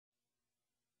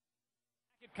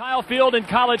Kyle Field in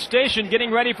College Station getting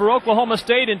ready for Oklahoma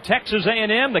State and Texas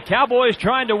A&M. The Cowboys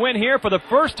trying to win here for the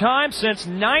first time since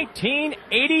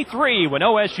 1983 when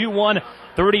OSU won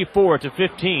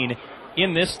 34-15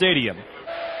 in this stadium.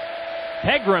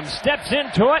 Pegram steps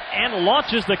into it and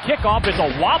launches the kickoff. It's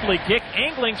a wobbly kick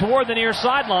angling toward the near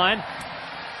sideline.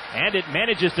 And it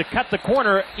manages to cut the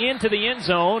corner into the end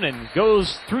zone and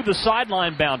goes through the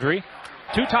sideline boundary.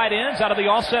 Two tight ends out of the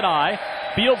offset eye.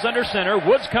 Fields under center.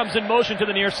 Woods comes in motion to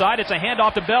the near side. It's a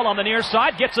handoff to Bell on the near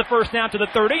side. Gets the first down to the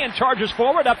 30 and charges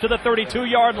forward up to the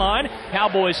 32-yard line.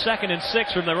 Cowboys 2nd and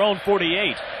 6 from their own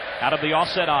 48. Out of the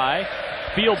offset eye.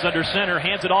 Fields under center,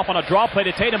 hands it off on a draw play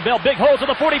to Tatum Bell. Big hole to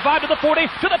the 45, to the 40,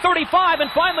 to the 35, and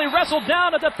finally wrestled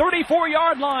down at the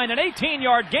 34-yard line. An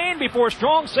 18-yard gain before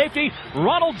strong safety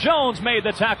Ronald Jones made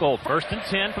the tackle. 1st and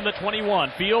 10 from the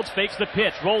 21. Fields fakes the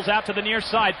pitch, rolls out to the near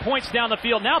side, points down the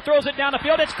field, now throws it down the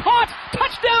field. It's caught!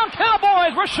 Touchdown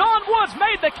Cowboys! Rashawn Woods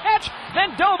made the catch,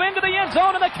 then dove into the end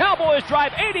zone, and the Cowboys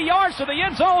drive 80 yards to the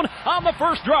end zone on the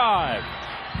first drive.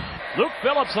 Luke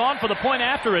Phillips on for the point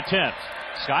after attempt.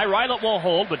 Sky Rylant will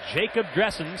hold, but Jacob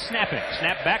Dressen snapping.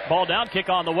 Snap back, ball down, kick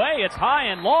on the way. It's high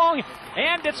and long,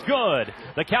 and it's good.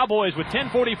 The Cowboys, with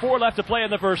 10:44 left to play in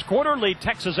the first quarter, lead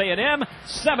Texas A&M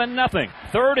 7-0.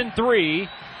 3rd and 3.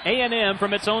 A&M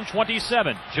from its own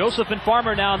 27. Joseph and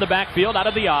Farmer now in the backfield out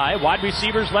of the eye. Wide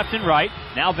receivers left and right.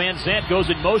 Now Van Zandt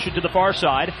goes in motion to the far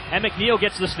side, and McNeil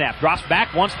gets the snap. Drops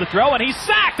back, wants to throw, and he's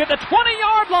sacked at the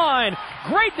 20-yard line.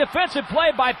 Great defensive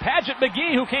play by Paget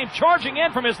McGee, who came charging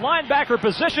in from his linebacker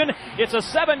position. It's a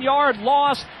 7-yard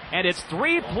loss, and it's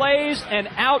 3 plays and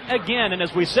out again. And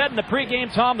as we said in the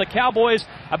pregame, Tom, the Cowboys,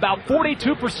 about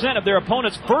 42% of their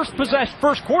opponent's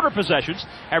first quarter possessions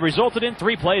have resulted in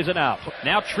 3 plays and out.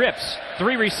 Now trips,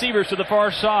 3 receivers to the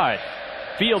far side.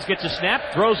 Fields gets a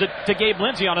snap, throws it to Gabe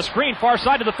Lindsey on a screen, far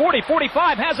side to the 40,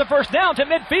 45, has a first down to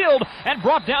midfield, and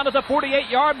brought down to the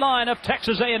 48-yard line of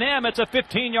Texas A&M. It's a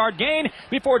 15-yard gain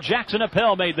before Jackson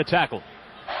Appel made the tackle.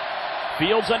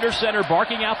 Fields under center,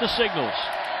 barking out the signals.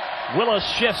 Willis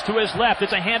shifts to his left.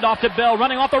 It's a handoff to Bell,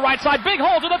 running off the right side. Big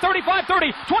hole to the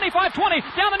 35-30,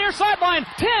 25-20, down the near sideline.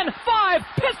 10-5,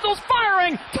 pistols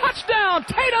firing. Touchdown,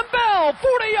 Tatum Bell,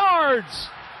 40 yards.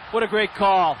 What a great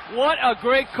call. What a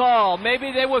great call.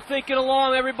 Maybe they were thinking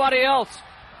along everybody else,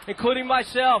 including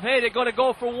myself. Hey, they're going to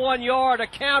go for 1 yard, a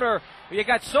counter. You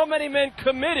got so many men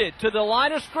committed to the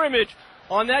line of scrimmage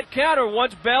on that counter.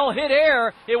 Once Bell hit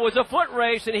air, it was a foot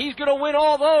race, and he's going to win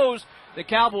all those. The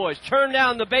Cowboys turn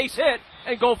down the base hit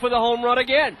and go for the home run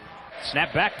again.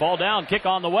 Snap back, ball down, kick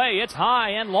on the way. It's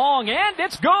high and long, and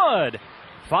it's good.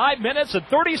 5 minutes and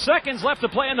 30 seconds left to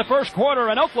play in the first quarter,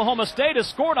 and Oklahoma State has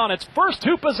scored on its first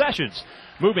 2 possessions,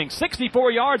 moving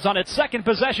 64 yards on its second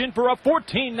possession for a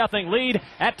 14-0 lead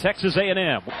at Texas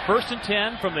A&M. 1st and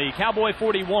 10 from the Cowboy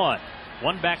 41.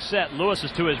 One back set. Lewis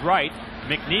is to his right.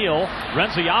 McNeil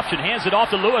runs the option, hands it off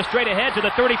to Lewis, straight ahead to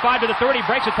the 35, to the 30,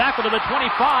 breaks a tackle to the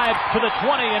 25, to the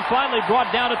 20, and finally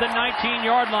brought down at the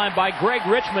 19-yard line by Greg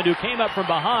Richmond, who came up from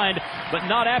behind, but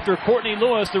not after Courtney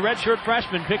Lewis, the redshirt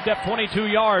freshman, picked up 22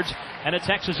 yards and a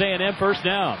Texas A&M first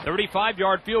down.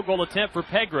 35-yard field goal attempt for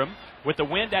Pegram. With the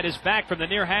wind at his back from the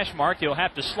near hash mark, he'll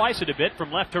have to slice it a bit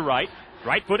from left to right.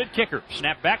 Right-footed kicker.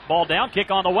 Snap back, ball down, kick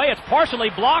on the way. It's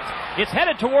partially blocked. It's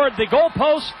headed toward the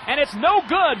goalpost, and it's no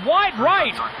good. Wide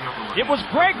right. It was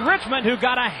Greg Richmond who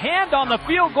got a hand on the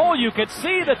field goal. You could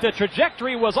see that the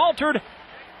trajectory was altered,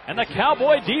 and the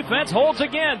Cowboy defense holds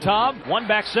again, Tom. One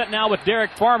back set now with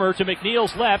Derek Farmer to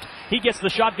McNeil's left. He gets the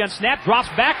shotgun snap, drops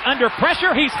back under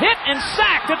pressure. He's hit and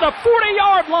sacked at the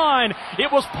 40-yard line.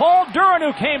 It was Paul Duran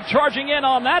who came charging in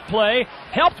on that play,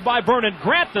 helped by Vernon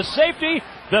Grant, the safety.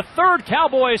 The 3rd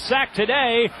Cowboy sack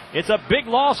today. It's a big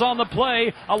loss on the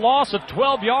play, a loss of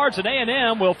 12 yards, and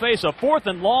A&M will face a 4th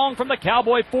and long from the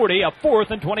Cowboy 40, a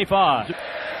 4th and 25.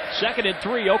 2nd and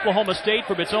 3, Oklahoma State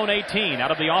from its own 18.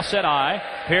 Out of the offset eye,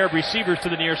 pair of receivers to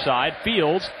the near side.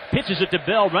 Fields pitches it to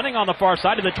Bell, running on the far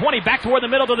side to the 20, back toward the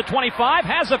middle to the 25,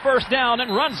 has a first down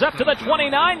and runs up to the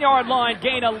 29-yard line,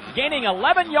 gaining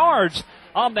 11 yards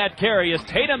on that carry as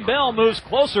Tatum Bell moves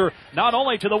closer not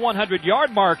only to the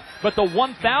 100-yard mark, but the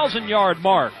 1,000-yard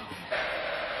mark.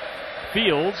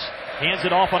 Fields hands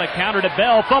it off on a counter to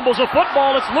Bell, fumbles a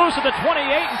football, it's loose at the 28,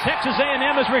 and Texas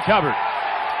A&M has recovered.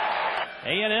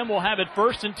 A&M will have it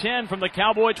 1st and 10 from the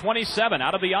Cowboy 27.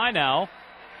 Out of the eye now.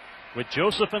 with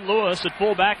Joseph and Lewis at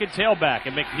fullback and tailback.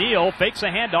 And McNeil fakes a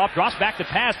handoff, drops back to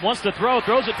pass, wants to throw,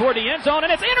 throws it toward the end zone,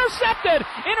 and it's intercepted!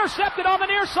 Intercepted on the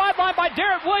near sideline by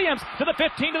Darrett Williams to the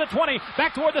 15, to the 20,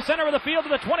 back toward the center of the field to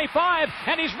the 25,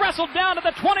 and he's wrestled down to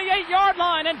the 28-yard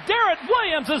line, and Darrett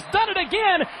Williams has done it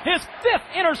again, his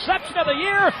 5th interception of the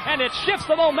year, and it shifts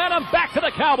the momentum back to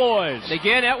the Cowboys.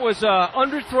 Again, that was an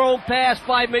underthrown pass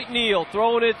by McNeil,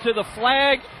 throwing it to the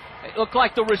flag. It looked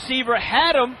like the receiver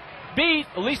had him beat,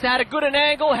 at least had a good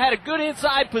angle, had a good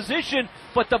inside position,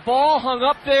 but the ball hung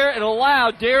up there and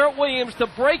allowed Darrett Williams to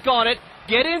break on it,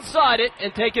 get inside it,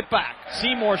 and take it back.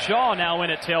 Seymour Shaw now in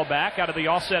at tailback out of the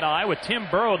offset eye with Tim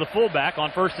Burrow, the fullback,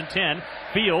 on 1st and 10.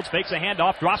 Fields fakes a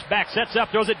handoff, drops back, sets up,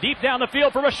 throws it deep down the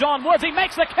field for Rashawn Woods. He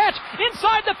makes the catch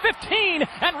inside the 15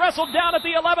 and wrestled down at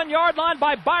the 11-yard line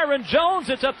by Byron Jones.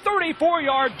 It's a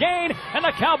 34-yard gain, and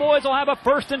the Cowboys will have a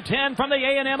 1st and 10 from the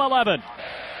A&M 11.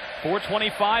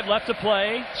 4:25 left to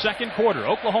play, second quarter.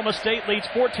 Oklahoma State leads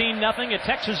 14-0 at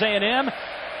Texas A&M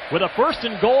with a 1st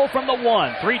and goal from the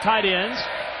 1. 3 tight ends.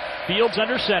 Fields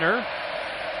under center.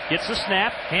 Gets the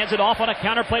snap, hands it off on a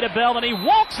counter play to Bell, and he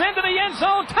walks into the end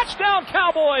zone. Touchdown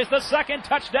Cowboys! The 2nd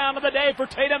touchdown of the day for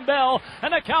Tatum Bell,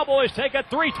 and the Cowboys take a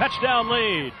 3-touchdown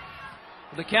lead.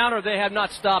 The counter, they have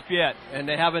not stopped yet, and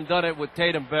they haven't done it with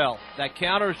Tatum Bell. That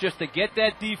counter is just to get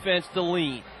that defense to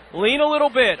lean. Lean a little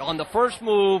bit on the first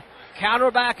move, counter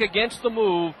back against the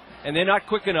move, and they're not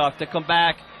quick enough to come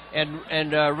back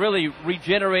and really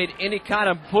regenerate any kind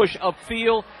of push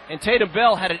upfield. And Tatum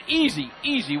Bell had an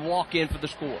easy walk-in for the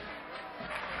score.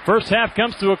 First half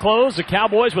comes to a close. The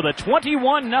Cowboys with a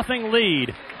 21-0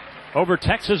 lead over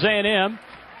Texas A&M.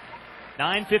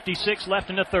 9:56 left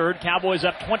in the third. Cowboys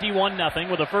up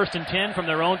 21-0 with a 1st and 10 from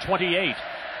their own 28.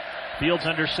 Fields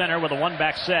under center with a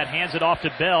one-back set. Hands it off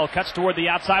to Bell. Cuts toward the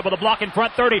outside with a block in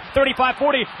front. 30, 35,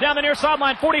 40. Down the near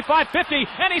sideline. 45, 50.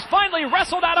 And he's finally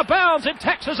wrestled out of bounds in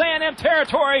Texas A&M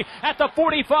territory at the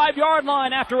 45-yard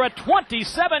line after a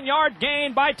 27-yard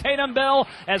gain by Tatum Bell,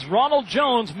 as Ronald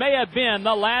Jones may have been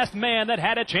the last man that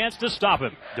had a chance to stop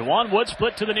him. DeJuan Woods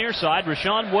split to the near side.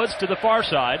 Rashawn Woods to the far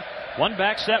side. One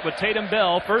back set with Tatum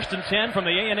Bell. 1st and 10 from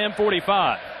the A&M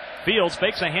 45. Fields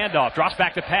fakes a handoff, drops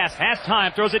back to pass, has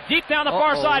time, throws it deep down the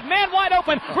far side, man wide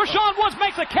open. Rashawn Woods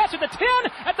makes a catch at the 10,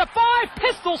 at the 5,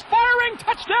 pistols firing,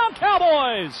 touchdown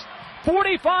Cowboys.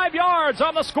 45 yards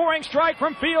on the scoring strike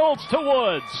from Fields to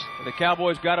Woods. The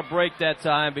Cowboys got a break that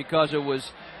time because it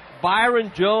was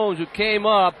Byron Jones who came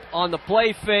up on the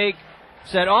play fake,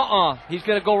 said, he's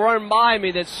going to go run by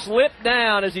me, then slipped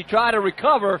down as he tried to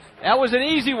recover. That was an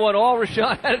easy one. All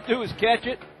Rashawn had to do was catch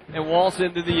it and waltz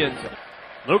into the end zone.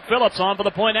 Luke Phillips on for the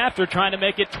point after, trying to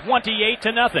make it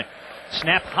 28-0.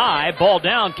 Snap high, ball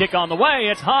down, kick on the way.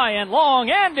 It's high and long,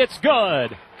 and it's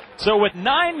good. So with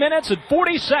 9 minutes and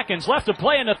 40 seconds left to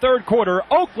play in the third quarter,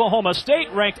 Oklahoma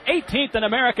State, ranked 18th in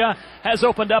America, has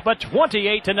opened up a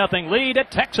 28-0 lead at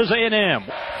Texas A&M.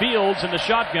 Fields in the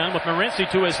shotgun with Morency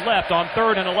to his left on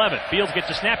 3rd and 11. Fields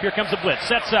gets a snap, here comes the blitz,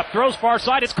 sets up, throws far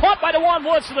side. It's caught by DeJuan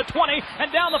Woods to the 20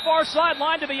 and down the far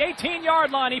sideline to the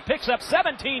 18-yard line. He picks up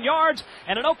 17 yards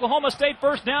and an Oklahoma State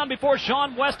first down before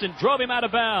Sean Weston drove him out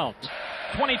of bounds.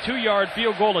 22-yard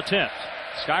field goal attempt.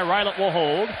 Sky Rylant will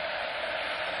hold.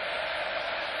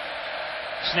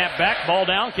 Snap back, ball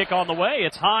down, kick on the way.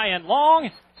 It's high and long,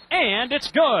 and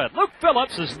it's good. Luke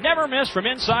Phillips has never missed from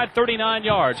inside 39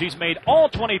 yards. He's made all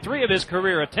 23 of his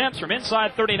career attempts from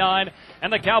inside 39,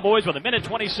 and the Cowboys, with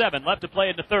 1:27 left to play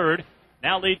in the third,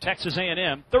 now lead Texas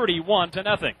A&M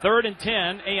 31-0. 3rd and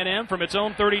 10, A&M from its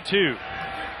own 32.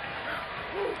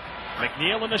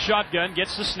 McNeil in the shotgun,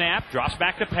 gets the snap, drops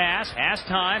back to pass, has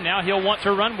time, now he'll want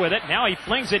to run with it. Now he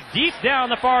flings it deep down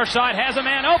the far side, has a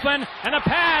man open, and the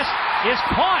pass is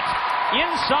caught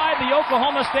inside the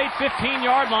Oklahoma State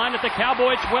 15-yard line at the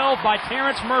Cowboy 12 by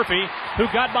Terrence Murphy, who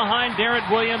got behind Darrett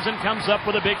Williams and comes up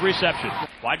with a big reception.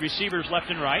 Wide receivers left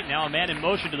and right, now a man in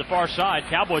motion to the far side.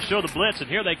 Cowboys show the blitz, and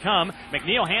here they come.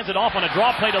 McNeil hands it off on a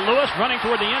draw play to Lewis, running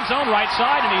toward the end zone, right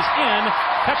side, and he's in.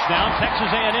 Touchdown,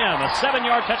 Texas A&M. A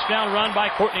 7-yard touchdown run by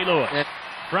Courtney Lewis.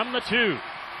 From the 2.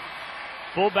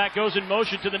 Fullback goes in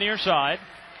motion to the near side.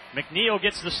 McNeil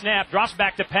gets the snap, drops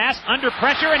back to pass, under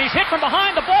pressure, and he's hit from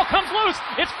behind. The ball comes loose.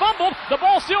 It's fumbled. The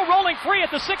ball still rolling free at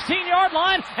the 16-yard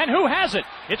line, and who has it?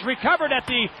 It's recovered at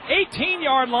the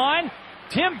 18-yard line.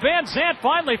 Tim Van Zandt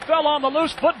finally fell on the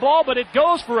loose football, but it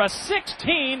goes for a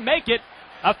 16, make it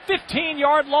a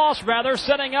 15-yard loss, rather,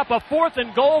 setting up a 4th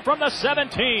and goal from the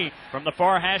 17. From the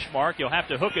far hash mark, you'll have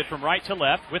to hook it from right to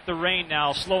left, with the rain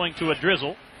now slowing to a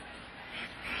drizzle.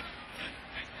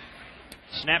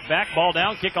 Snap back, ball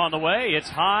down, kick on the way. It's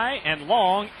high and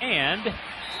long, and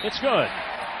it's good.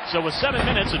 So with 7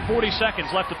 minutes and 40 seconds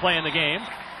left to play in the game,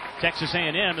 Texas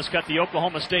A&M has cut the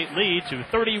Oklahoma State lead to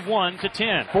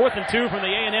 31-10. 4th and 2 from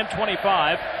the A&M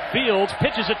 25. Fields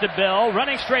pitches it to Bell,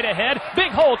 running straight ahead.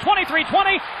 Big hole,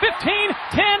 23-20,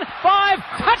 15-10, 5,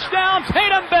 touchdown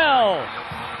Tatum Bell!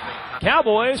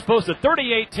 Cowboys post a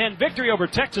 38-10 victory over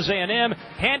Texas A&M,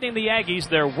 handing the Aggies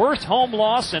their worst home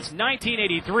loss since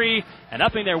 1983 and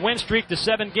upping their win streak to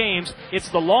 7 games. It's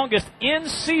the longest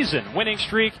in-season winning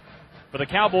streak for the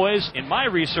Cowboys, in my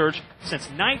research, since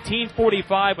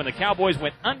 1945 when the Cowboys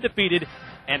went undefeated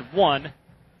and won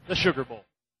the Sugar Bowl.